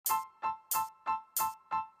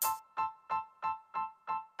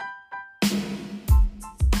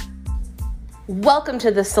Welcome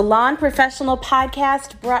to the Salon Professional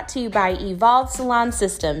Podcast, brought to you by Evolve Salon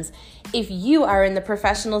Systems. If you are in the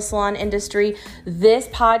professional salon industry, this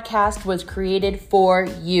podcast was created for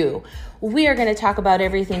you. We are going to talk about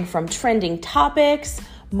everything from trending topics,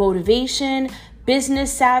 motivation,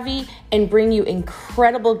 business savvy, and bring you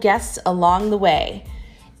incredible guests along the way.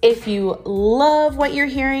 If you love what you're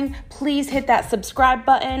hearing, please hit that subscribe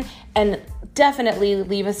button and definitely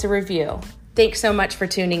leave us a review. Thanks so much for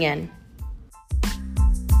tuning in.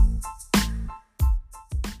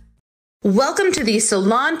 Welcome to the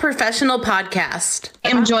Salon Professional Podcast.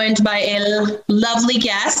 I'm joined by a lovely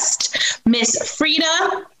guest, Miss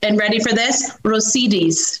Frida, and ready for this,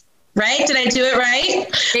 Rosides. Right? Did I do it right?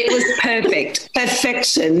 It was perfect.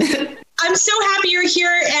 Perfection. I'm so happy you're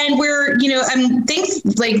here, and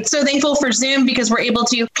I'm so thankful for Zoom because we're able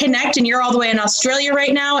to connect, and you're all the way in Australia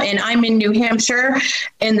right now, and I'm in New Hampshire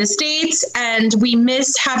in the States, and we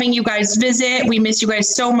miss having you guys visit. We miss you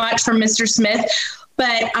guys so much from Mr. Smith.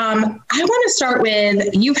 But I want to start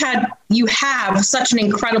with you have such an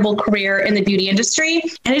incredible career in the beauty industry.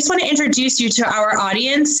 And I just want to introduce you to our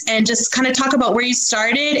audience and just kind of talk about where you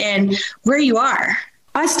started and where you are.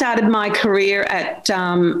 I started my career at,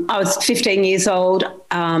 I was 15 years old,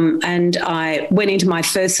 and I went into my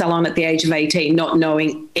first salon at the age of 18, not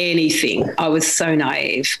knowing anything. I was so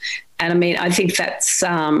naive. And I mean, I think that's,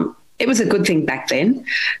 it was a good thing back then.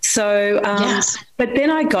 So, yes. But then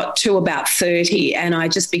I got to about 30 and I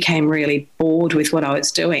just became really bored with what I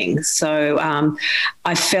was doing. So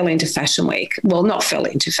I fell into Fashion Week. Well, not fell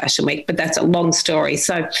into Fashion Week, but that's a long story.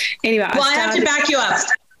 So anyway, I have to back you up.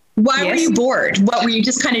 Why were you bored? What were you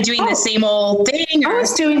just kind of doing the same old thing? Or? I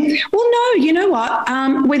was doing, well, no, you know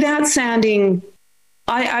what? Without sounding,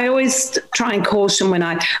 I always try and caution when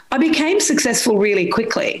I became successful really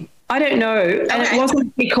quickly. I don't know. And it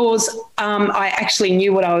wasn't because I actually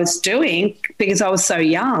knew what I was doing because I was so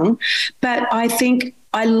young, but I think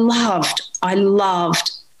I loved,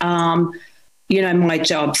 my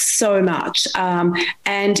job so much.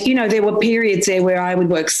 And, there were periods there where I would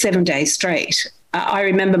work 7 days straight. I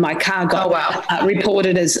remember my car got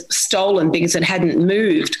reported as stolen because it hadn't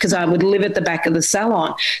moved because I would live at the back of the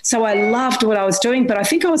salon. So I loved what I was doing, but I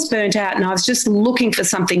think I was burnt out and I was just looking for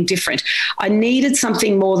something different. I needed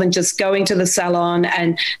something more than just going to the salon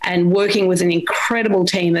and working with an incredible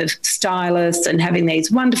team of stylists and having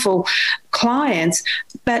these wonderful clients.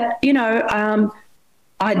 But,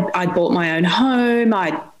 I bought my own home.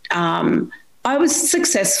 I was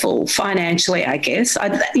successful financially, I guess. So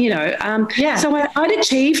I'd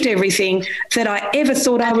achieved everything that I ever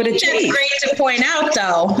thought I would achieve. That's great to point out,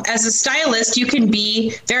 though. As a stylist, you can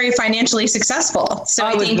be very financially successful. So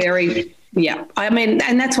I think very. Yeah, I mean,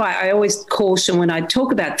 and that's why I always caution when I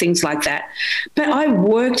talk about things like that. But I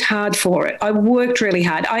worked hard for it. I worked really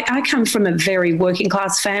hard. I come from a very working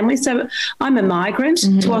class family, so I'm a migrant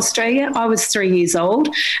to Australia. I was 3 years old,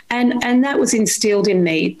 and that was instilled in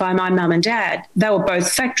me by my mum and dad. They were both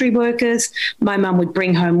factory workers. My mum would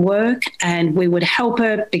bring home work, and we would help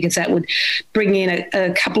her because that would bring in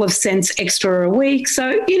a couple of cents extra a week.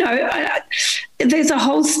 So, there's a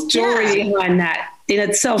whole story behind that. In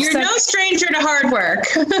itself. You're no stranger to hard work,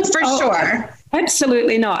 for sure.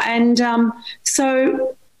 Absolutely not. And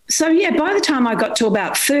so by the time I got to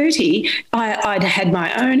about 30, I'd had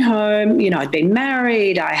my own home, I'd been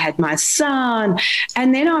married, I had my son,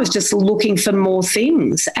 and then I was just looking for more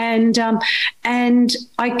things. And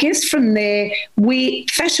I guess from there,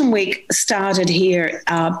 Fashion Week started here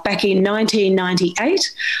back in 1998.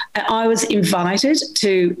 I was invited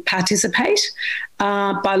to participate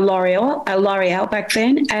by L'Oreal back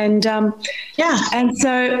then. And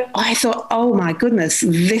so I thought, oh my goodness,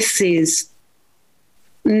 this is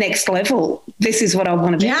next level. This is what I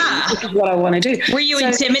want to be. Yeah. This is what I want to do. Were you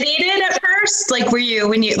intimidated at first? Like, when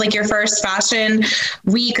you your first fashion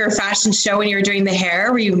week or fashion show when you were doing the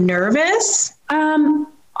hair, were you nervous? I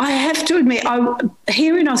have to admit,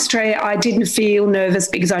 here in Australia, I didn't feel nervous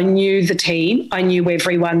because I knew the team. I knew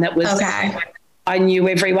everyone that was I knew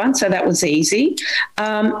everyone, so that was easy.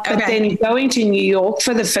 But then going to New York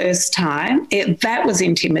for the first time, that was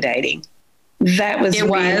intimidating. That was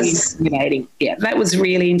intimidating. Yeah, that was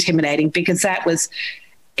really intimidating because that was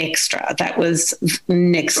extra. That was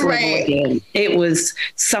next level again. It was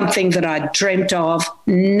something that I dreamt of,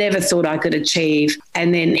 never thought I could achieve.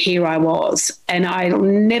 And then here I was. And I'll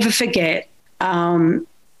never forget,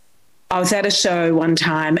 I was at a show one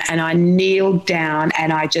time and I kneeled down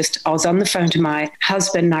and I was on the phone to my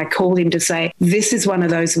husband and I called him to say, this is one of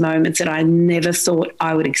those moments that I never thought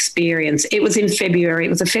I would experience. It was in February. It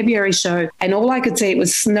was a February show and all I could see, it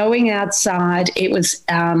was snowing outside. It was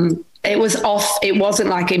It was off. It wasn't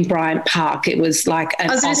like in Bryant Park. It was like I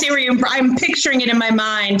was going to say I'm picturing it in my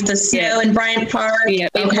mind, the snow in Bryant Park. Yeah,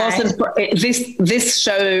 it wasn't. This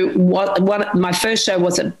show was my first show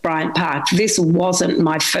was at Bryant Park. This wasn't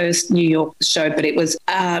my first New York show, but it was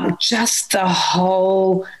just the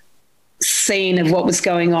whole scene of what was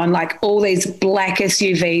going on, like all these black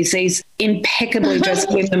SUVs, these impeccably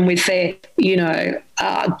dressed women with their,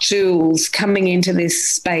 jewels coming into this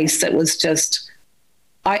space that was just.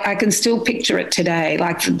 I can still picture it today.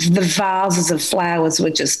 Like the vases of flowers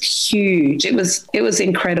were just huge. It was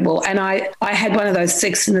incredible. And I had one of those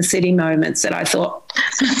Sex in the City moments that I thought,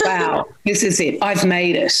 wow, this is it. I've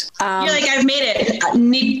made it. You're like, I've made it.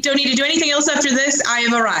 Don't need to do anything else after this. I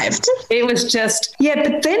have arrived. It was just,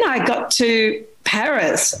 but then I got to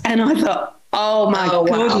Paris and I thought, oh my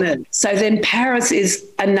goodness. Wow. So then Paris is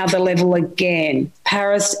another level again.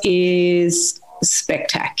 Paris is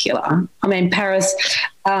spectacular. I mean, Paris,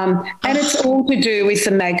 and it's all to do with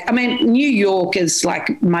New York is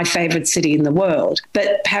like my favorite city in the world,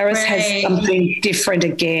 but Paris has something different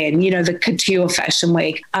again. The Couture Fashion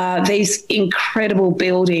Week, these incredible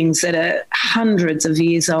buildings that are hundreds of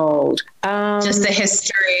years old. Just the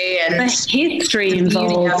history and the history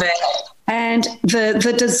involved. Of it. And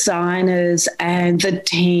the designers and the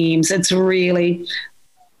teams. It's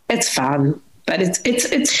fun. But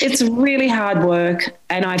it's really hard work,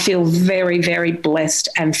 and I feel very, very blessed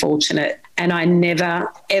and fortunate, and I never,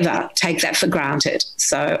 ever take that for granted.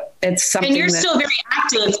 So it's something. And you're still very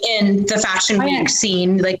active in the fashion week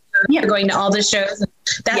scene, like you're going to all the shows.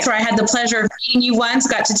 That's where I had the pleasure of meeting you once,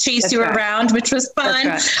 got to chase you around, which was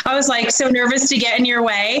fun. I was like so nervous to get in your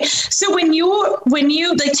way. So when you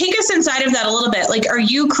like take us inside of that a little bit, like, are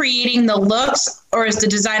you creating the looks, or is the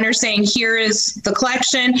designer saying, here is the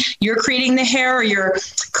collection, you're creating the hair, or you're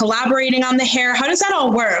collaborating on the hair? How does that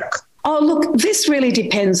all work? Oh, look, this really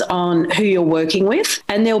depends on who you're working with.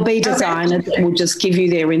 And there'll be designers that will just give you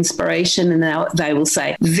their inspiration, and they will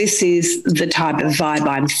say, this is the type of vibe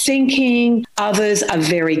I'm thinking. Others are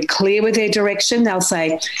very clear with their direction. They'll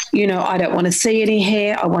say, I don't want to see any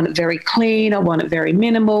hair. I want it very clean. I want it very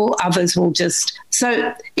minimal. Others will just,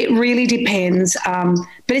 so it really depends. But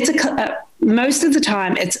it's most of the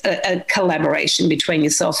time it's a collaboration between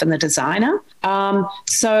yourself and the designer.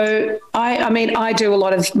 So I do a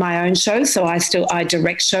lot of my own shows. So I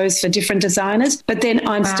direct shows for different designers, but then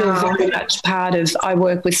I'm still very much I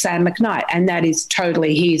work with Sam McKnight, and that is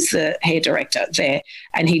totally, he's the hair director there,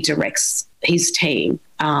 and he directs his team.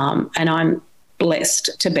 And I'm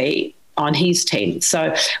blessed to be on his team.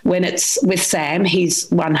 So when it's with Sam, he's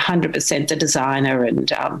 100% the designer,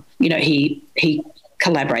 and, he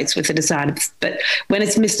collaborates with the designer. But when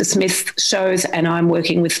it's Mr. Smith shows and I'm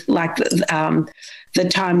working with the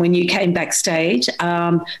time when you came backstage,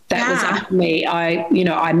 that was up to me.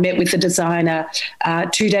 I met with the designer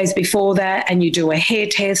 2 days before that, and you do a hair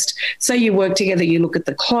test. So you work together, you look at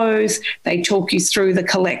the clothes, they talk you through the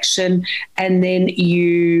collection, and then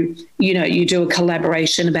you do a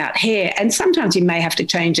collaboration about hair. And sometimes you may have to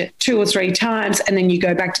change it 2 or 3 times, and then you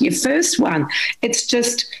go back to your first one. It's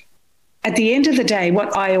just, at the end of the day,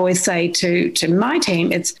 what I always say to my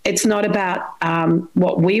team, it's not about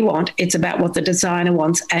what we want, it's about what the designer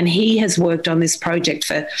wants. And he has worked on this project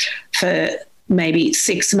for maybe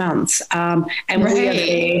 6 months. And we are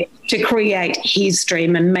there to create his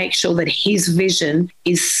dream and make sure that his vision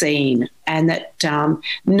is seen, and that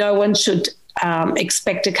no one should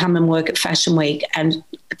expect to come and work at Fashion Week and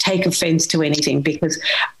take offense to anything, because,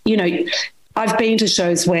 I've been to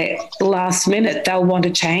shows where last minute they'll want to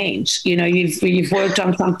change. You've worked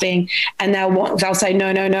on something and they'll say,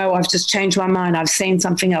 no, I've just changed my mind. I've seen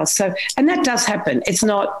something else. So, and that does happen. It's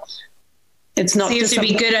not. So you have to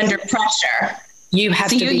be good under pressure. You have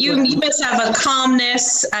to be good. You must have a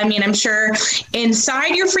calmness. I mean, I'm sure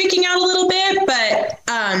inside you're freaking out a little bit, but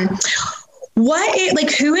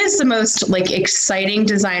who is the most exciting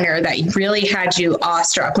designer that really had you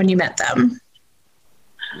awestruck when you met them?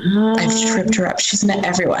 I've tripped her up. She's met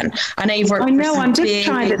everyone. I know you've worked. I know. I'm just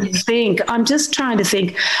trying to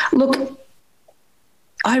think. Look,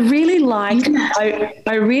 I really like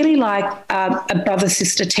a brother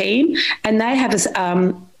sister team, and they have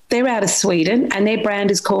they're out of Sweden, and their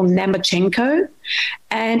brand is called Namachenko,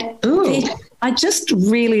 and I just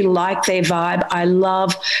really like their vibe. I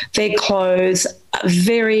love their clothes,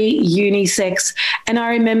 very unisex. And I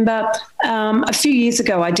remember a few years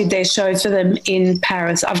ago, I did their show for them in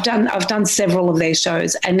Paris. I've done several of their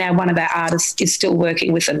shows, and now one of our artists is still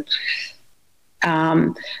working with them.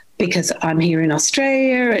 because I'm here in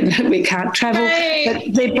Australia and we can't travel. Right.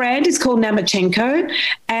 But their brand is called Namachenko.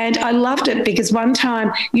 And I loved it because one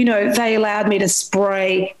time, you know, they allowed me to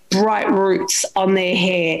spray bright roots on their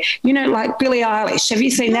hair, you know, like Billie Eilish. Have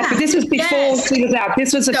you seen that? But this was before she was out.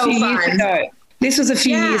 This was a few years ago. This was a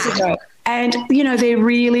few years ago. And, you know, they're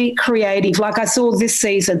really creative. Like I saw this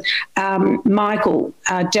season, Michael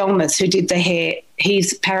Delmas, who did the hair,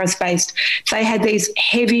 he's Paris-based. They had these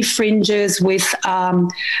heavy fringes with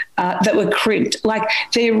that were crimped. Like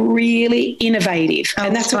they're really innovative.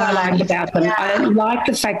 And that's what I like about them. Yeah. I like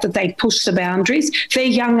the fact that they push the boundaries. They're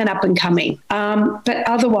young and up and coming. But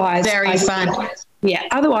otherwise... Very fun. Yeah.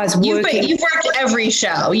 Otherwise, you've worked every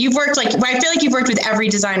show. You've worked I feel like you've worked with every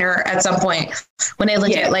designer at some point when I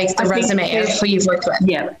look at like the resume of who you've worked with.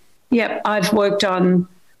 Yeah. Yeah. I've worked on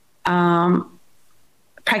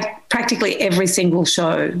practically every single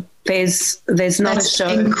show. There's not a show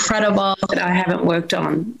incredible that I haven't worked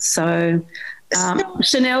on. So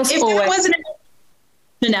Chanel's if always. It wasn't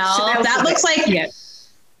Chanel, that looks like. Yeah.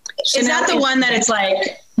 Is that the one that it's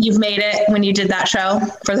like you've made it when you did that show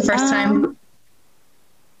for the first time?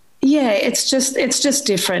 Yeah, it's just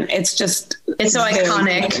different. It's so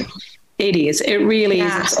iconic. It is. It really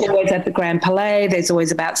is. It's always at the Grand Palais. There's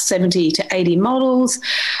always about 70 to 80 models.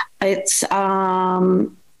 It's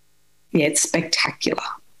it's spectacular.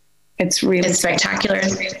 It's spectacular.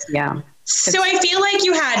 Yeah. So I feel like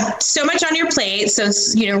you had so much on your plate. So,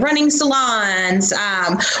 you know, running salons,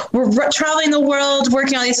 we're traveling the world,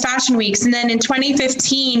 working on these fashion weeks. And then in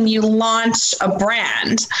 2015, you launched a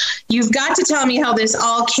brand. You've got to tell me how this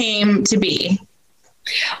all came to be.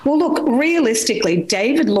 Well, look, realistically,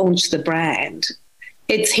 David launched the brand.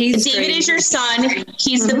 It's his David dream. Is your son.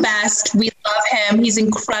 He's the best. We love him. He's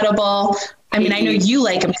incredible. I mean, I know you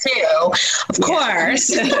like him too, of course.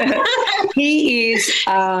 He is,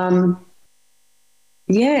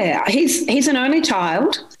 he's an only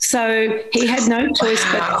child. So he had no choice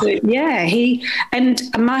but to, and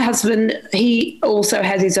my husband, he also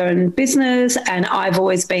has his own business, and I've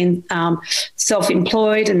always been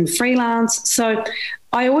self-employed and freelance. So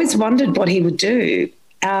I always wondered what he would do.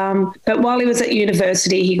 But while he was at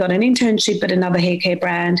university, he got an internship at another hair care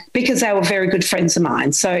brand because they were very good friends of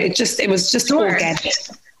mine. So it was just organic.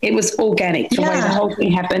 It was organic the way the whole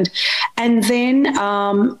thing happened. And then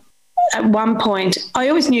at one point, I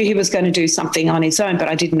always knew he was going to do something on his own, but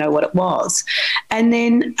I didn't know what it was. And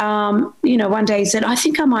then, one day he said, I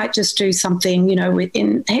think I might just do something,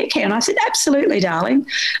 within hair care. And I said, absolutely, darling.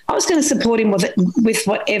 I was going to support him with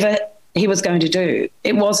whatever he was going to do.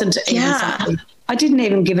 It wasn't even something. I didn't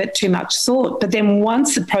even give it too much thought. But then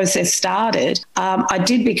once the process started, I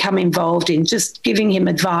did become involved in just giving him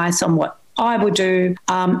advice on what I would do.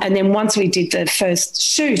 And then once we did the first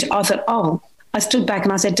shoot, I thought, I stood back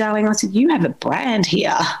and I said, darling, you have a brand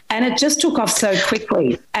here. And it just took off so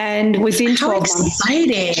quickly. And within 12 months.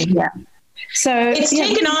 Exciting. Yeah. So it's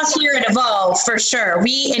taken off here at Evolve for sure.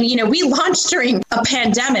 We launched during a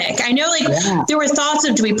pandemic. I know there were thoughts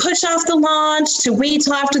of, do we push off the launch to wait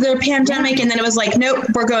till after the pandemic? And then it was like, nope,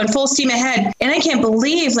 we're going full steam ahead. And I can't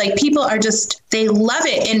believe people are they love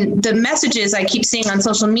it. And the messages I keep seeing on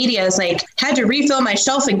social media is had to refill my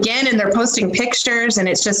shelf again. And they're posting pictures and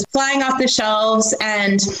it's just flying off the shelves.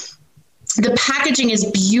 And the packaging is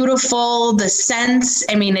beautiful. The scents,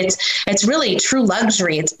 it's really true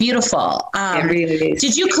luxury. It's beautiful. It really is.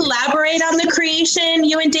 Did you collaborate on the creation,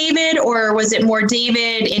 you and David, or was it more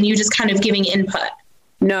David and you just kind of giving input?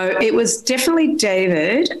 No, it was definitely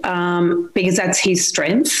David because that's his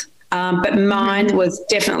strength. But mine was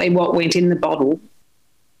definitely what went in the bottle.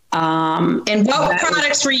 And what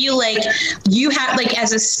products were you you had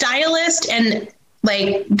as a stylist and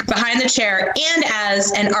behind the chair and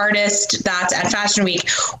as an artist that's at Fashion Week,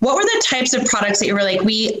 what were the types of products that you were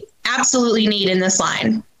we absolutely need in this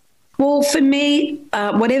line? Well, for me,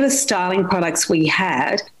 whatever styling products we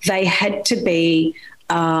had, they had to be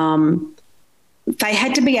able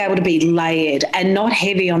to be layered and not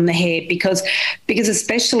heavy on the hair because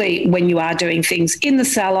especially when you are doing things in the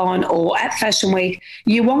salon or at Fashion Week,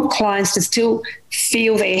 you want clients to still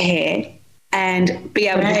feel their hair and be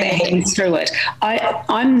able to put their hands through it.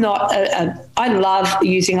 I'm not I love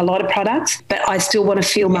using a lot of products, but I still want to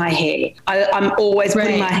feel my hair. I'm always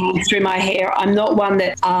putting my hands through my hair. I'm not one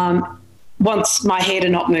that wants my hair to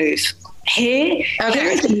not move. Hair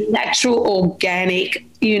is a natural, organic,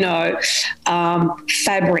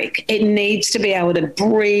 fabric. It needs to be able to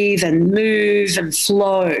breathe and move and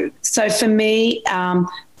flow. So for me,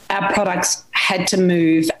 our products had to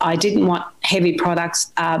move. I didn't want heavy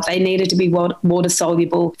products. They needed to be water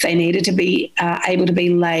soluble. They needed to be able to be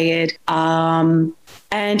layered. And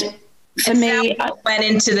for me, I went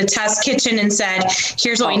into the test kitchen and said,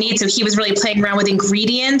 here's what we need. So he was really playing around with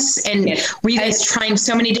ingredients, and were you guys trying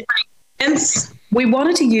so many different ingredients? We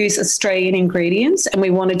wanted to use Australian ingredients, and we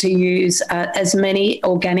wanted to use as many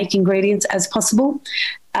organic ingredients as possible,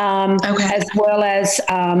 as well as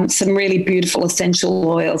some really beautiful essential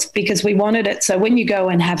oils, because we wanted it. So when you go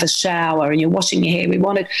and have a shower and you're washing your hair, we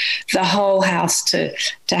wanted the whole house to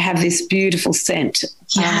have this beautiful scent.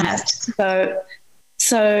 Yes.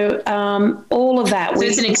 So all of that. So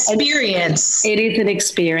it's an experience. It is an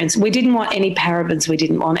experience. We didn't want any parabens. We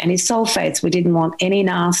didn't want any sulfates. We didn't want any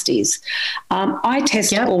nasties. I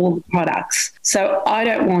test all the products. So I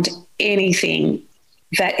don't want anything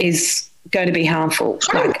that is going to be harmful.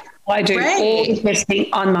 Like I do all the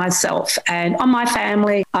testing on myself and on my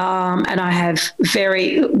family. And I have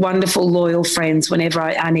very wonderful, loyal friends whenever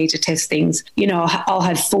I need to test things. You know, I'll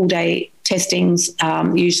have full day testings,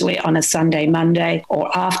 usually on a Sunday, Monday,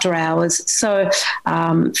 or after hours. So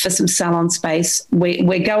for some salon space,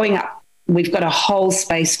 we're going up. We've got a whole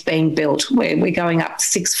space being built. We're going up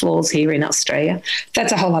 6 floors here in Australia.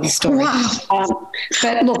 That's a whole other story. Wow.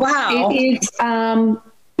 But look, it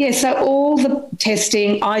is, so all the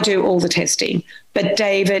testing, I do all the testing, but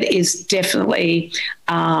David is definitely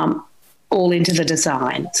all into the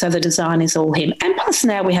design. So the design is all him. And plus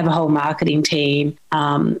now we have a whole marketing team.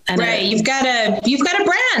 You've got a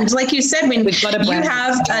brand. Like you said, when we've got a brand. You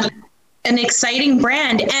have an exciting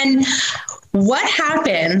brand. And what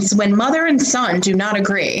happens when mother and son do not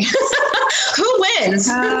agree? Who wins?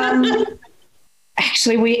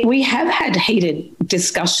 Actually, we have had heated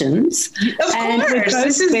discussions. Of and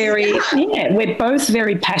course. We're both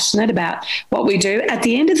very passionate about what we do. At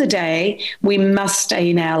the end of the day, we must stay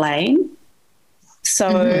in our lane.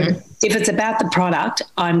 So if it's about the product,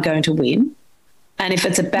 I'm going to win. And if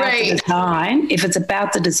it's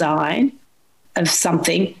about the design of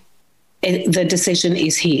something, the decision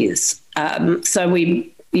is his. So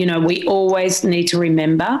we always need to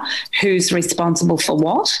remember who's responsible for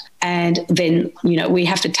what. And then, we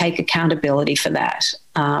have to take accountability for that.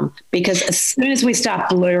 Because as soon as we start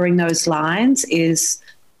blurring those lines is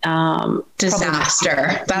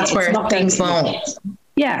disaster. That's where things won't.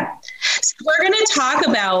 Yeah. So we're going to talk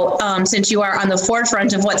about, since you are on the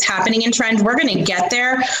forefront of what's happening in trend, we're going to get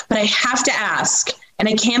there, but I have to ask, and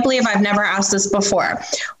I can't believe I've never asked this before,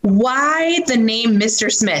 why the name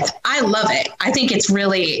Mr. Smith? I love it. I think it's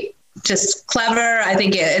really just clever. I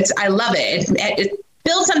think I love it. It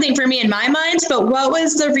built something for me in my mind, but what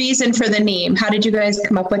was the reason for the name? How did you guys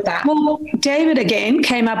come up with that? Well, David, again,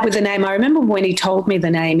 came up with the name. I remember when he told me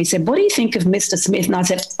the name, he said, what do you think of Mr. Smith? And I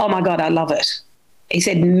said, oh my God, I love it. He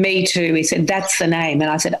said, me too. He said, that's the name. And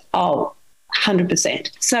I said, oh, 100%.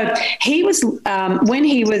 So he was, when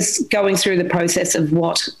he was going through the process of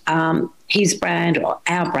what his brand or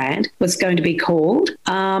our brand was going to be called,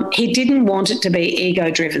 he didn't want it to be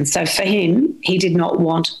ego-driven. So for him, he did not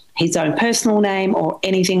want his own personal name or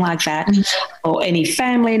anything like that, or any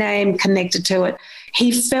family name connected to it.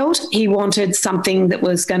 He felt he wanted something that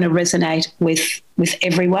was going to resonate with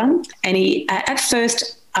everyone. And he, at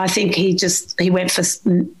first, I think he went for,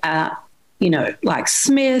 like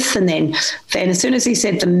Smith. And then as soon as he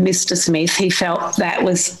said the Mr. Smith, he felt that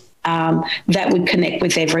was, that would connect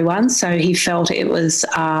with everyone. So he felt it was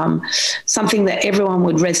something that everyone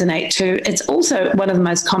would resonate to. It's also one of the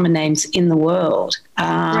most common names in the world.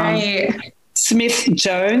 Smith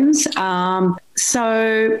Jones.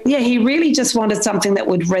 He really just wanted something that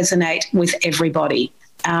would resonate with everybody.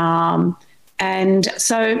 And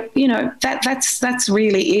so, that's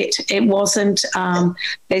really it. It wasn't,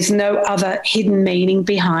 there's no other hidden meaning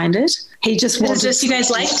behind it. He just wanted. It's just you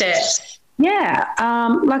guys liked it. Yeah.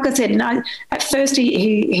 Like I said, no, at first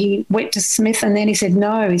he went to Smith and then he said,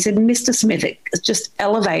 no, he said, Mr. Smith. It just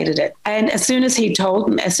elevated it. And as soon as he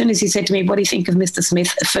said to me, what do you think of Mr.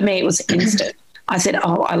 Smith? For me, it was instant. I said,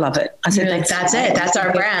 oh, I love it. I said, that's it. That's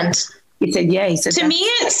our brand. He said, yeah. He said, to me,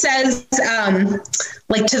 it says,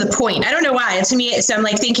 like to the point. I don't know why. To me, so I'm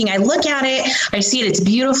like thinking, I look at it, I see it, it's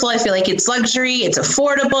beautiful. I feel like it's luxury, it's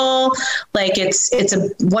affordable. Like it's a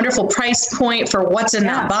wonderful price point for what's in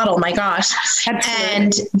that bottle. My gosh. Absolutely.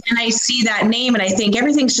 And then I see that name and I think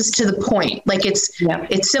everything's just to the point. Like it's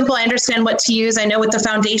simple. I understand what to use. I know what the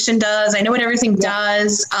foundation does. I know what everything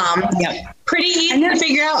does. Pretty easy to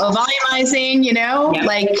figure out, volumizing,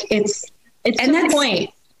 like it's to the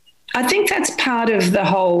point. I think that's part of the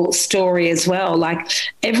whole story as well. Like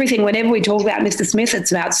everything, whenever we talk about Mr. Smith,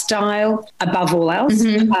 it's about style above all else,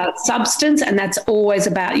 substance, and that's always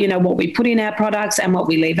about, you know, what we put in our products and what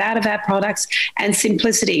we leave out of our products, and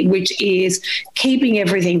simplicity, which is keeping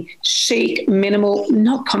everything chic, minimal,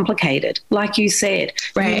 not complicated. Like you said,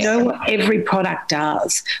 right. You know what every product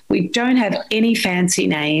does. We don't have any fancy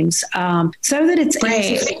names, so that it's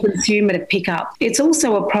easy for the consumer to pick up. It's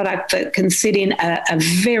also a product that can sit in a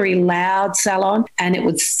very loud salon and it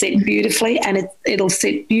would sit beautifully, and it'll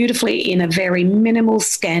sit beautifully in a very minimal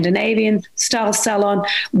Scandinavian style salon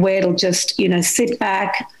where it'll just, you know, sit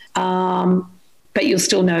back, but you'll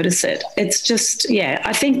still notice it. It's just, yeah,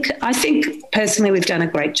 I think personally we've done a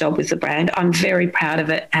great job with the brand. I'm very proud of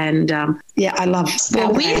it, and yeah, I love.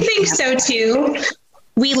 Well, we think so too.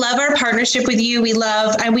 We love our partnership with you. We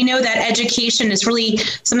know that education is really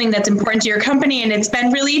something that's important to your company, and it's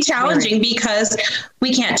been really challenging because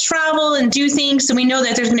we can't travel and do things. So we know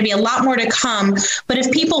that there's going to be a lot more to come. But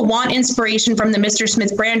if people want inspiration from the Mr.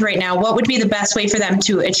 Smith brand right now, what would be the best way for them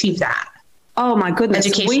to achieve that? Oh my goodness.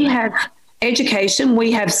 Education. We have education.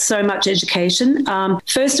 We have so much education.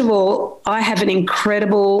 First of all, I have an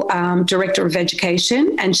incredible director of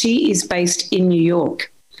education, and she is based in New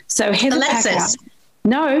York. So Heather Alexis. Packer.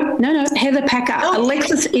 No, Heather Packer. Oh.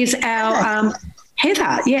 Alexis is our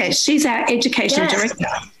Heather. Yeah, she's our education director.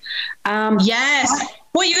 Yes.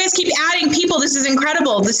 Boy, you guys keep adding people. This is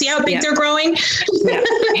incredible to see how big they're growing.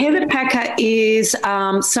 Heather Packer is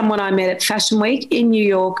someone I met at Fashion Week in New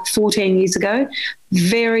York 14 years ago.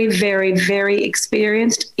 Very, very, very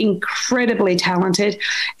experienced, incredibly talented.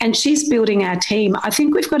 And she's building our team. I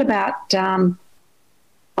think we've got about, I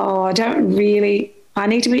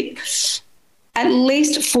need to be at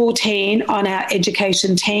least 14 on our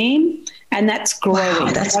education team. And that's growing.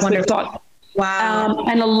 Wow, that's wonderful. Wow.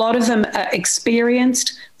 And a lot of them are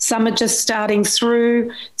experienced. Some are just starting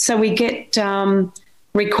through. So we get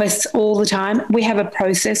requests all the time. We have a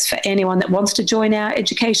process for anyone that wants to join our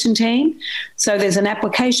education team. So there's an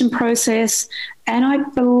application process. And I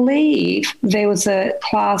believe there was a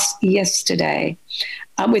class yesterday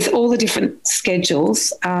with all the different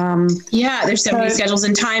schedules. There's so many schedules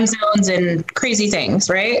and time zones and crazy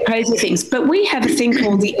things, right? Crazy things. But we have a thing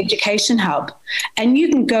called the Education Hub, and you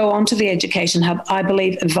can go onto the Education Hub. I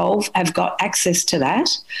believe Evolve have got access to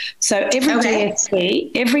that. So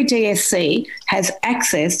every DSC has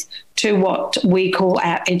access to what we call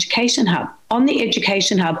our Education Hub. On the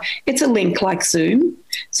Education Hub, it's a link like Zoom.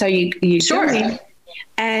 So you go in,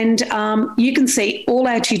 and you can see all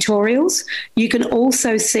our tutorials. You can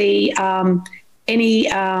also see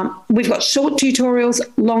we've got short tutorials,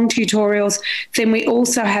 long tutorials. Then we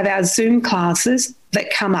also have our Zoom classes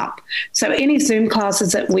that come up. So any Zoom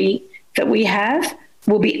classes that we have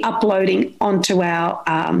will be uploading onto our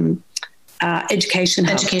Education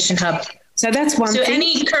Hub. So that's one thing. So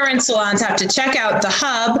any current salons have to check out the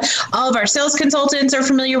hub. All of our sales consultants are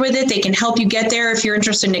familiar with it. They can help you get there. If you're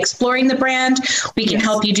interested in exploring the brand, we can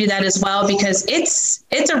help you do that as well, because it's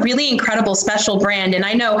a really incredible, special brand. And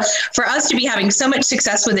I know for us to be having so much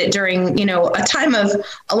success with it during, you know, a time of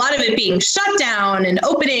a lot of it being shut down and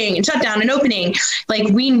opening and shut down and opening, like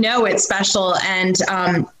we know it's special. And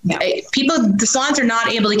the salons are not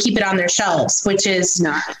able to keep it on their shelves, which is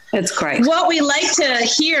it's great. What we like to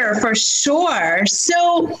hear for sure.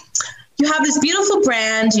 So you have this beautiful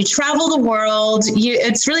brand, you travel the world,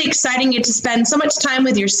 it's really exciting. You get to spend so much time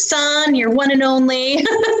with your son, your one and only,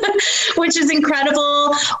 which is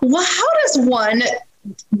incredible. Well, how does one,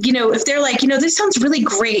 you know, if they're like, you know, this sounds really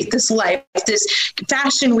great, this life, this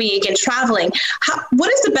fashion week and traveling, what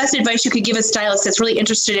is the best advice you could give a stylist that's really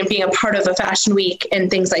interested in being a part of a fashion week and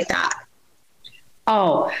things like that?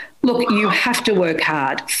 Oh, look, you have to work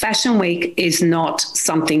hard. Fashion Week is not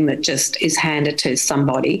something that just is handed to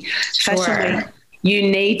somebody. Sure. Fashion Week, you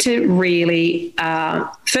need to really,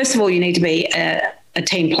 first of all, you need to be a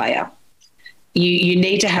team player. You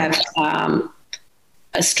need to have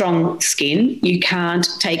a strong skin. You can't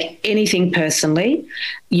take anything personally.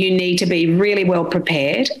 You need to be really well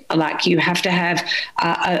prepared. Like you have to have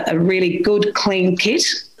a really good, clean kit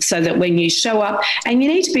so that when you show up, and you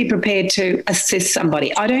need to be prepared to assist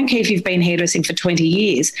somebody. I don't care if you've been hairdressing for 20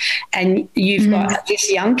 years and you've got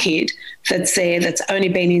this young kid that's there that's only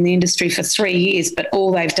been in the industry for 3 years, but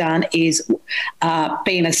all they've done is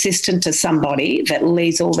be an assistant to somebody that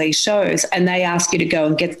leads all these shows, and they ask you to go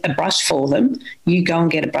and get a brush for them. You go and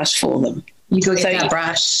get a brush for them. You go get that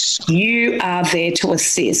brush. You are there to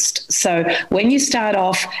assist. So when you start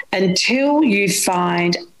off, until you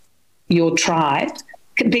find your tribe,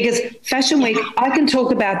 because Fashion Week, I can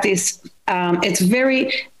talk about this.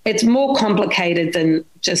 It's more complicated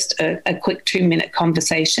just a quick 2-minute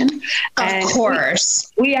conversation. Of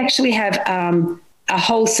course. We actually have a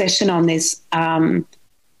whole session on this.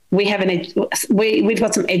 We've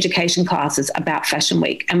got some education classes about Fashion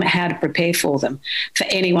Week and how to prepare for them for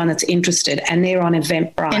anyone that's interested, and they're on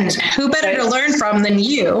Eventbrite. And who better to learn from than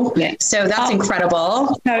you? Yeah. So that's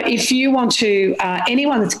incredible. So if you want to,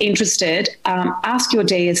 anyone that's interested, ask your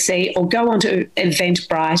DSC or go onto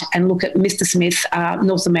Eventbrite and look at Mr. Smith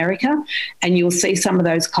North America, and you'll see some of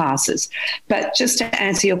those classes. But just to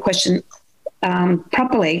answer your question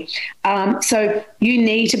properly. So you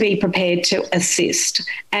need to be prepared to assist.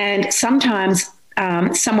 And sometimes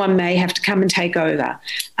someone may have to come and take over.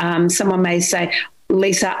 Someone may say,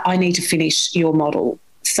 Lisa, I need to finish your model.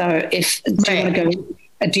 So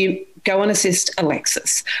do you go and assist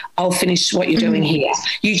Alexis? I'll finish what you're doing here.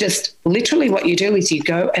 You just literally what you do is you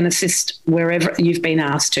go and assist wherever you've been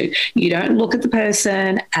asked to. You don't look at the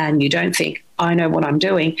person and you don't think, I know what I'm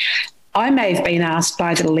doing. I may have been asked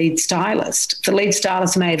by the lead stylist. The lead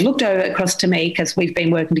stylist may have looked over across to me because we've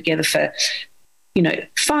been working together for,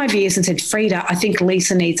 5 years and said, Frida, I think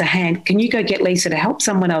Lisa needs a hand. Can you go get Lisa to help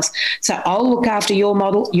someone else? So I'll look after your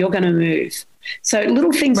model. You're going to move. So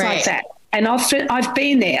little things like that. And I've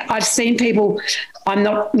been there. I've seen people.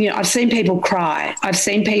 I've seen people cry. I've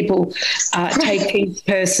seen people take things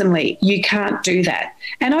personally. You can't do that.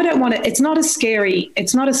 And I don't want to. It's not a scary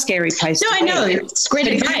place. No, I know. It's great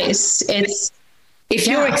advice. If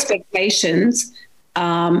your expectations,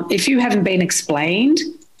 if you haven't been explained,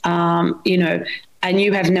 and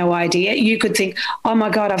you have no idea, you could think, oh my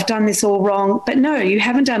God, I've done this all wrong. But no, you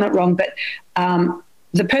haven't done it wrong. But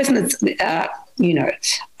the person that's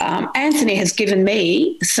Anthony has given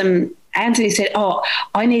me some. Anthony said, oh,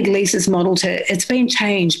 I need Lisa's model it's been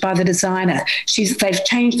changed by the designer. They've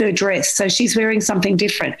changed her dress, so she's wearing something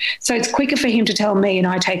different. So it's quicker for him to tell me and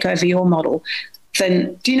I take over your model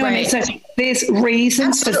than, do you know what I mean? So there's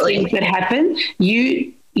reasons for things that happen.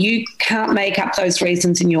 You can't make up those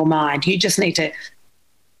reasons in your mind. You just need to,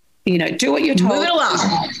 do what you're told. Move it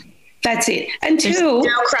along. That's it. Until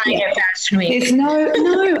there's no crying at Fashion Week. There's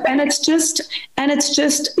no, and it's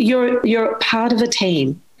just you're part of a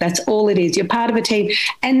team. That's all it is. You're part of a team.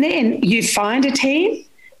 And then you find a team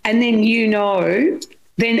and then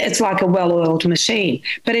then it's like a well-oiled machine.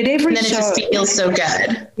 But at every show... Then it just feels so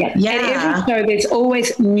good. Yeah. At every show, there's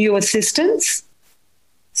always new assistants.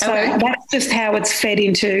 So that's just how it's fed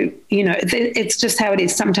into, it's just how it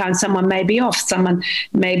is. Sometimes someone may be off, someone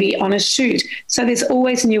may be on a shoot. So there's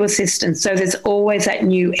always new assistants. So there's always that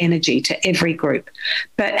new energy to every group.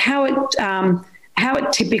 But how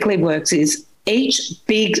it typically works is each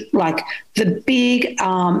big, like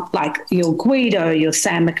your Guido, your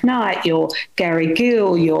Sam McKnight, your Gary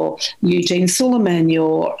Gill, your Eugene Suleiman,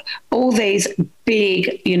 your all these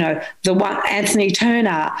big, the one Anthony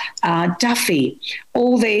Turner, Duffy,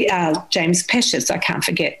 all the James Pescius, I can't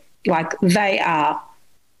forget, like they are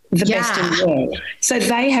the best in the world. So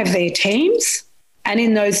they have their teams. And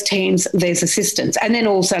in those teams, there's assistants. And then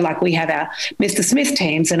also like we have our Mr. Smith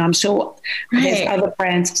teams, and I'm sure there's other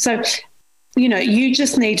brands. So you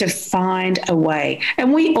just need to find a way.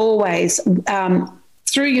 And we always,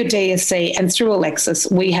 through your DSC and through Alexis,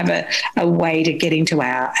 we have a way to get into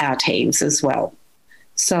our teams as well.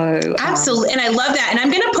 So absolutely. And I love that. And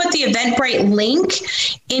I'm going to put the Eventbrite link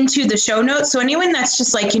into the show notes. So anyone that's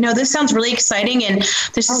just like, this sounds really exciting and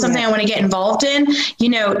this is something I want to get involved in,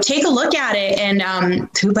 take a look at it, and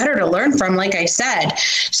who better to learn from, like I said.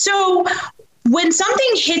 So when something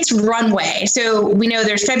hits runway, so we know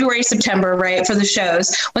there's February, September, right, for the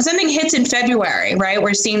shows. When something hits in February, right,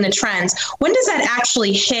 we're seeing the trends. When does that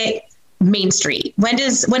actually hit Main Street? When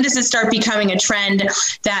does it start becoming a trend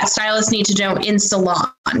that stylists need to know in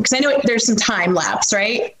salon? Because I know there's some time lapse,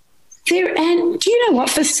 right? And do you know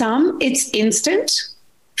what? For some, it's instant.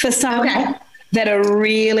 For some that are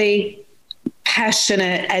really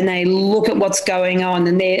passionate and they look at what's going on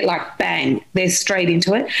and they're like, bang, they're straight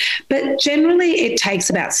into it. But generally it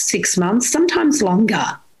takes about 6 months, sometimes longer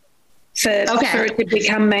for it to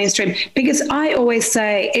become mainstream. Because I always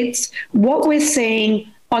say it's what we're seeing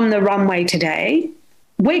on the runway today,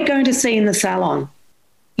 we're going to see in the salon.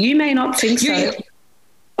 You may not think so.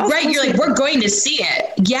 Right, you're like, we're going to see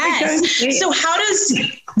it. Yes. So how does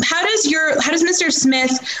Mr.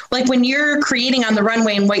 Smith, like when you're creating on the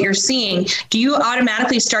runway and what you're seeing, do you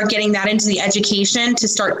automatically start getting that into the education to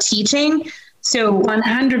start teaching? So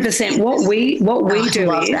 100%. What we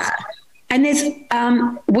do is that. And there's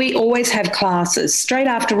we always have classes straight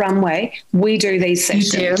after runway. We do these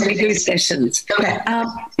sessions. We do sessions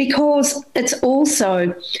because it's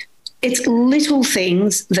little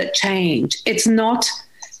things that change. It's not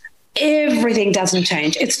everything doesn't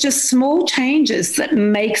change. It's just small changes that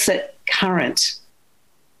makes it current.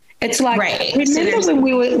 It's like,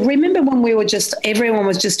 remember when we were just, everyone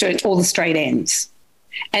was just doing all the straight ends.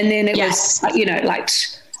 And then it was, like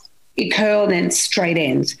you curl and then straight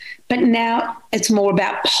ends. But now it's more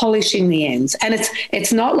about polishing the ends. And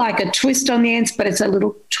it's not like a twist on the ends, but it's a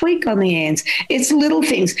little tweak on the ends. It's little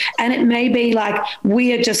things. And it may be like,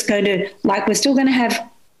 we are just going to, like, we're still going to have,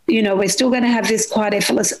 we're still going to have this quite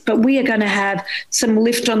effortless, but we are going to have some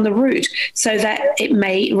lift on the root so that it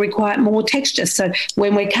may require more texture. So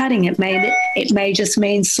when we're cutting, it may just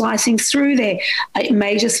mean slicing through there. It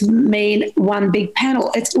may just mean one big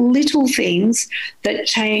panel. It's little things that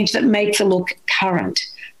change, that make the look current.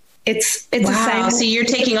 It's the same. So you're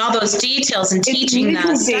taking all those details and teaching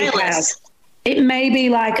the stylists. It may be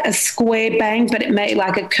like a square bang, but it may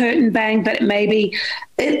like a curtain bang, but it may be,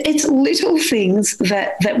 it's little things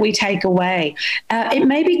that we take away. It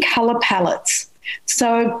may be color palettes.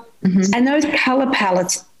 So, and those color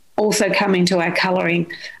palettes also come into our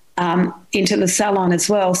coloring, into the salon as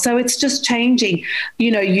well. So it's just changing,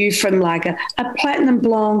 you from like a platinum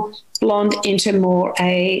blonde into more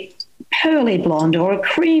a pearly blonde or a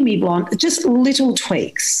creamy blonde, just little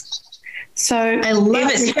tweaks. So I love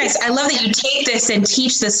it. Chris, I love that you take this and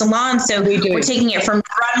teach the salon. So we're taking it from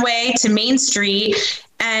Broadway to Main Street.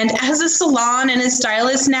 And as a salon and a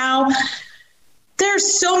stylist now,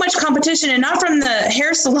 there's so much competition, and not from the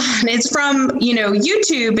hair salon. It's from,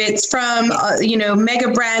 YouTube. It's from,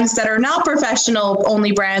 mega brands that are not professional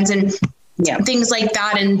only brands and things like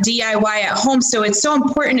that, and DIY at home. So it's so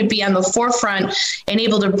important to be on the forefront and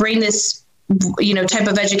able to bring this type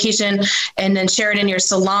of education and then share it in your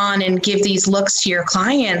salon and give these looks to your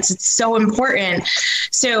clients. It's so important.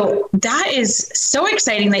 So that is so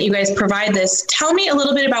exciting that you guys provide this. Tell me a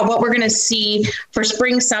little bit about what we're going to see for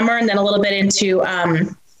spring, summer, and then a little bit into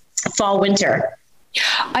fall, winter.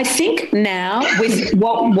 I think now with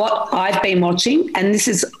what I've been watching, and this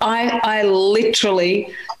is, I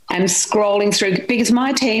literally am scrolling through, because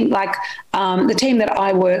my team, like the team that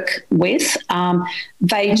I work with,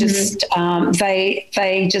 they just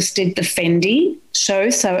they just did the Fendi show,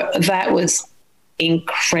 so that was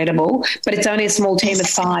incredible. But it's only a small team of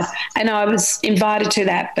 5, and I was invited to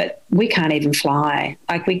that, but we can't even fly.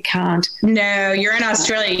 Like, we can't. No, you're in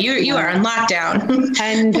Australia. You are on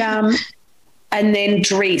lockdown. And then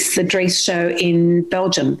Dries, the Dries show in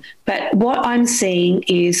Belgium. But what I'm seeing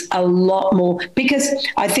is a lot more, because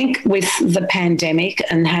I think with the pandemic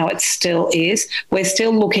and how it still is, we're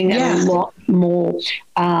still looking at a lot more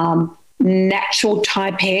natural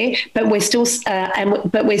type hair, but we're still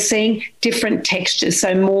but we're seeing different textures,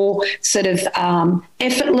 so more sort of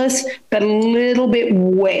effortless but a little bit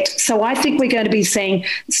wet. So I think we're going to be seeing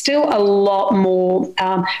still a lot more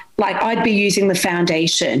like, I'd be using the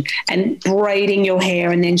foundation and braiding your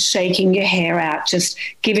hair and then shaking your hair out, just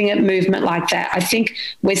giving it movement like that. I think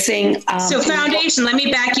we're seeing so foundation, let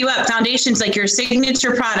me back you up. Foundation's like your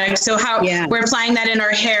signature product. So how we're applying that in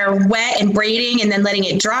our hair, wet and braiding and then letting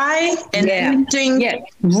it dry and then doing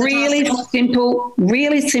really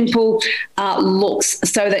simple looks,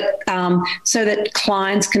 so that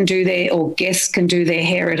clients can do or guests can do their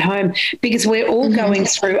hair at home, because we're all going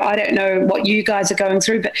through, I don't know what you guys are going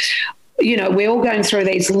through, but we're all going through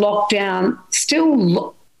these lockdown,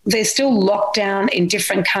 they're still locked down in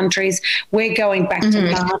different countries. We're going back to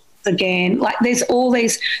masks again. Like, there's all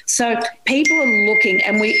these, so people are looking,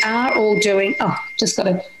 and we are all doing, just got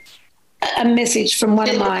a message from one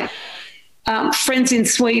of my friends in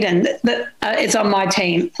Sweden that is on my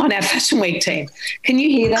team, on our Fashion Week team. Can you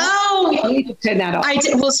hear that? Oh, I need to turn that off. I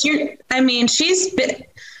did. Well, she's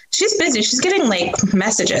busy. She's getting like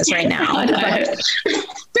messages right now. I know.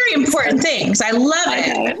 Very important things. I love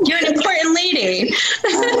it. You're an important lady.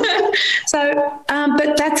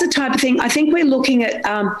 But that's the type of thing. I think we're looking at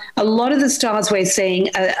a lot of the styles we're seeing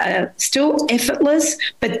are still effortless,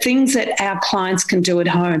 but things that our clients can do at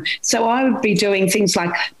home. So I would be doing things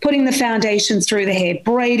like putting the foundation through the hair,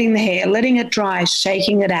 braiding the hair, letting it dry,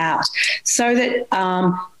 shaking it out, so that,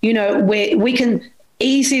 we can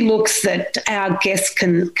easy looks that our guests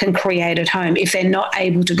can create at home if they're not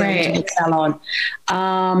able to go to the salon.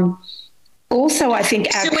 Also, I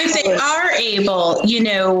think so if they are able,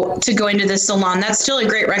 to go into the salon, that's still a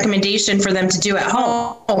great recommendation for them to do at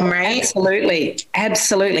home, right?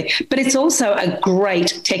 Absolutely. But it's also a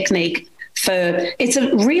great technique it's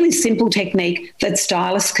a really simple technique that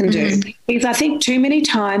stylists can do, because I think too many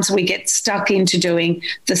times we get stuck into doing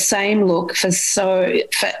the same look for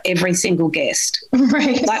every single guest.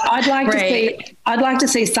 Right. Like, I'd like to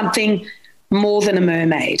see something more than a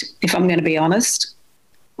mermaid, if I'm going to be honest.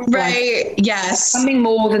 Right. Like, yes. Something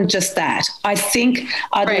more than just that. I think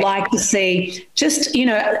I'd like to see just,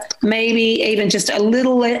 maybe even just a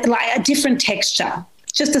little, like a different texture,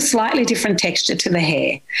 just a slightly different texture to the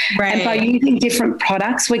hair. Right. And by using different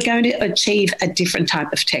products, we're going to achieve a different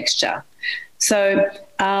type of texture. So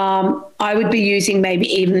I would be using maybe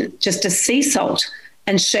even just a sea salt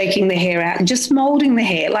and shaking the hair out and just molding the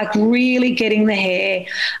hair, like really getting the hair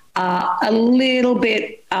a little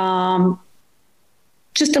bit,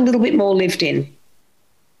 just a little bit more lived in.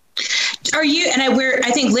 Are you, and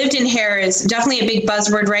I think lived in hair is definitely a big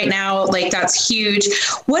buzzword right now. Like that's huge.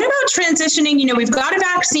 What about transitioning? We've got a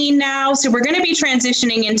vaccine now, so we're going to be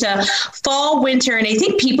transitioning into fall, winter. And I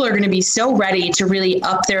think people are going to be so ready to really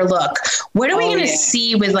up their look. What are we going to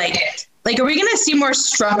see with like, are we going to see more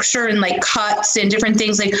structure and like cuts and different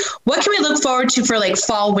things? Like what can we look forward to for like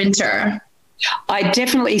fall, winter? I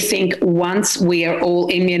definitely think once we are all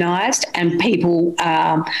immunized and people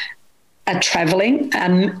are traveling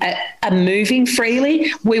are moving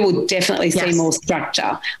freely, we will definitely see more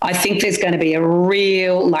structure. I think there's going to be a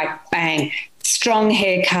real bang, strong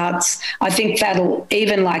haircuts. I think that'll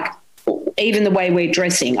even the way we're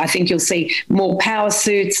dressing, I think you'll see more power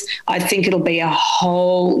suits. I think it'll be a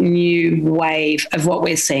whole new wave of what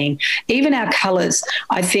we're seeing. Even our colours,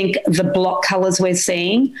 I think the block colours we're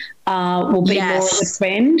seeing will be more of a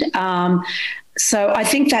trend. So I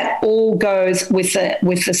think that all goes with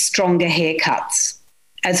the stronger haircuts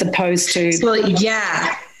as opposed to...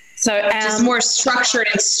 So just more structured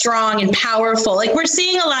and strong and powerful. Like we're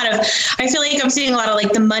seeing I feel like I'm seeing a lot of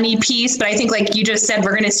like the money piece, but I think like you just said,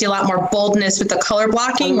 we're going to see a lot more boldness with the color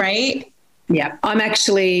blocking, right? Yeah. I'm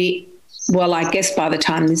actually, I guess by the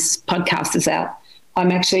time this podcast is out,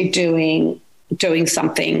 I'm actually doing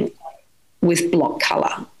something with block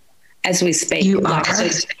color as we speak. You are?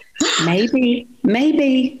 Maybe.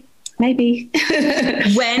 When can we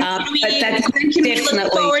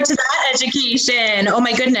look forward to that education? Oh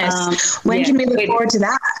my goodness. When can we look forward to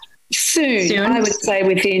that? Soon, I would say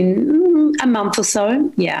within a month or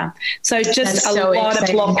so. Yeah. So just a lot of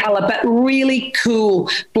block color, but really cool.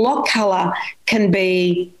 Block color can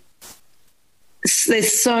be,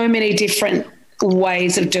 there's so many different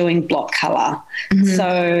ways of doing block color. Mm-hmm.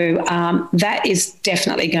 So that is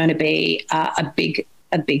definitely going to be a big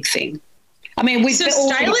thing. I mean, so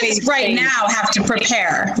stylists right now have to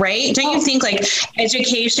prepare, right? Don't you think like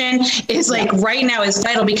education is like right now is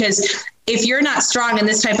vital, because if you're not strong in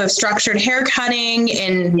this type of structured hair cutting,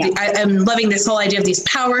 and I'm loving this whole idea of these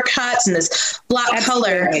power cuts and this block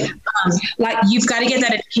color, you've got to get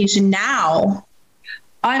that education now.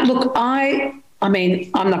 I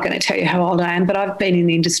mean, I'm not going to tell you how old I am, but I've been in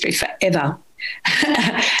the industry forever.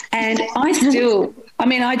 And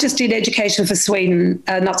I just did education for Spain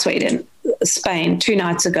 2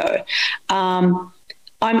 nights ago. I'm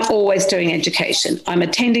always doing education. I'm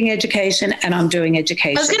attending education and I'm doing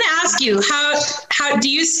education. I was going to ask you, how do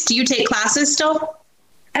you take classes still?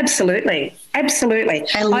 Absolutely. I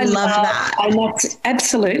love that.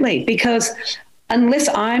 Absolutely. Because unless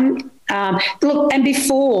I'm, and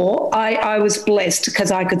before I was blessed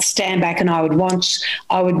because I could stand back and I would watch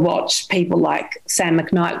people like Sam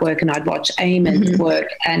McKnight work, and I'd watch Eamon work,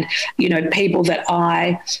 and, people that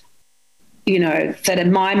that are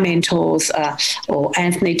my mentors, or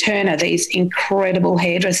Anthony Turner, these incredible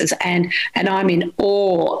hairdressers, and I'm in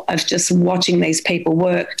awe of just watching these people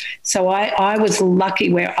work. So I was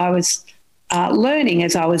lucky where I was learning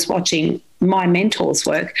as I was watching my mentors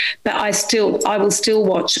work, but I will still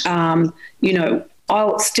watch,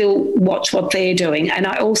 I'll still watch what they're doing, and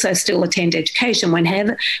I also still attend education when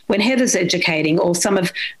Heather's educating, or some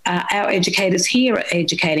of our educators here are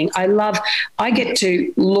educating. I get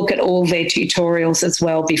to look at all their tutorials as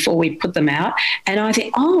well before we put them out, and I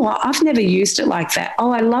think, I've never used it like that.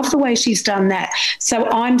 I love the way she's done that. So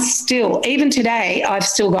I'm still, even today,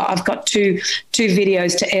 I've got two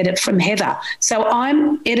videos to edit from Heather. So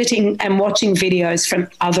I'm editing and watching videos from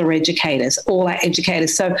other educators, all our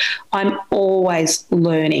educators. So I'm always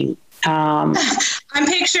learning. I'm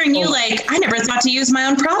picturing you like, I never thought to use my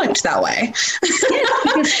own product that way.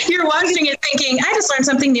 You're watching it thinking, I just learned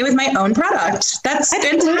something new with my own product. That's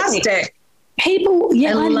fantastic. People,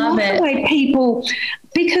 I love it. The way people,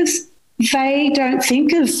 because they don't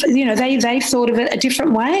think of, they've thought of it a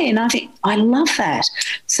different way. And I think, I love that.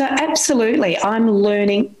 So absolutely, I'm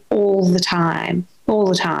learning all the time.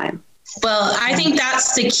 Well, I think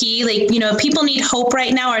that's the key. Like, people need hope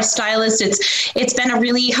right now. Our stylists, it's been a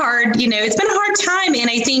really hard, it's been a hard time. And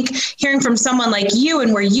I think hearing from someone like you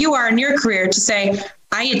and where you are in your career to say,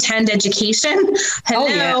 I attend education. Hello. Oh,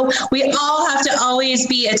 yeah. We all have to always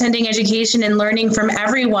be attending education and learning from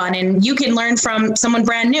everyone. And you can learn from someone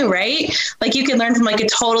brand new, right? Like you can learn from like a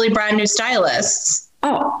totally brand new stylist.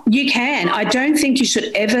 Oh, you can. I don't think you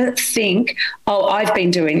should ever think, oh, I've been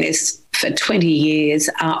doing this for 20 years.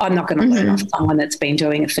 I'm not going to learn off someone that's been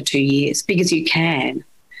doing it for 2 years, because you can.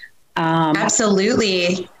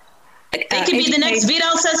 Absolutely. They could be the next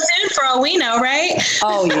Vidal Sassoon for all we know, right?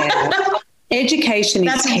 Oh, yeah. Education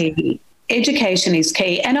is key. Education is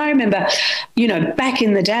key. And I remember, back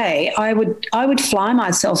in the day, I would fly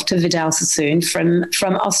myself to Vidal Sassoon from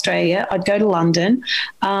Australia. I'd go to London,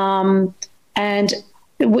 and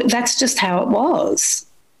that's just how it was.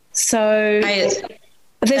 So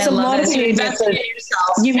there's a lot of you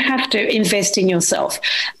have to invest in yourself.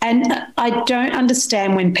 And I don't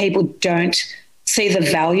understand when people don't see the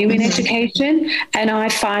value in education. And I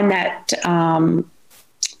find that,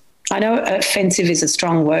 I know offensive is a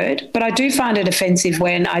strong word, but I do find it offensive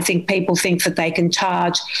when I think people think that they can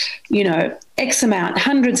charge, X amount,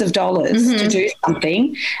 hundreds of dollars to do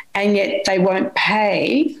something, and yet they won't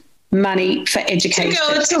pay money for education. To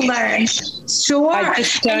go to learn. Sure.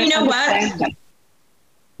 And you know what?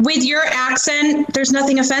 With your accent, there's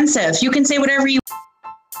nothing offensive. You can say whatever you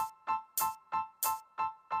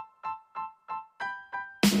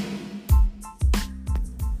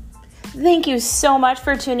Thank you so much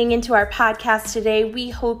for tuning into our podcast today.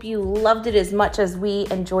 We hope you loved it as much as we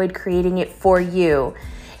enjoyed creating it for you.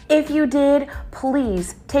 If you did,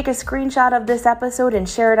 please take a screenshot of this episode and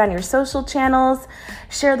share it on your social channels.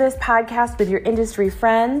 Share this podcast with your industry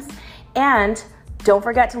friends. And don't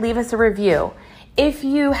forget to leave us a review. If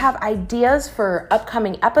you have ideas for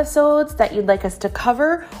upcoming episodes that you'd like us to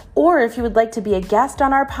cover, or if you would like to be a guest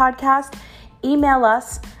on our podcast, email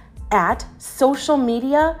us at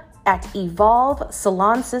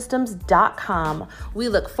socialmedia@evolvesalonsystems.com. We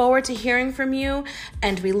look forward to hearing from you,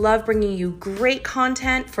 and we love bringing you great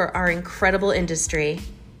content for our incredible industry.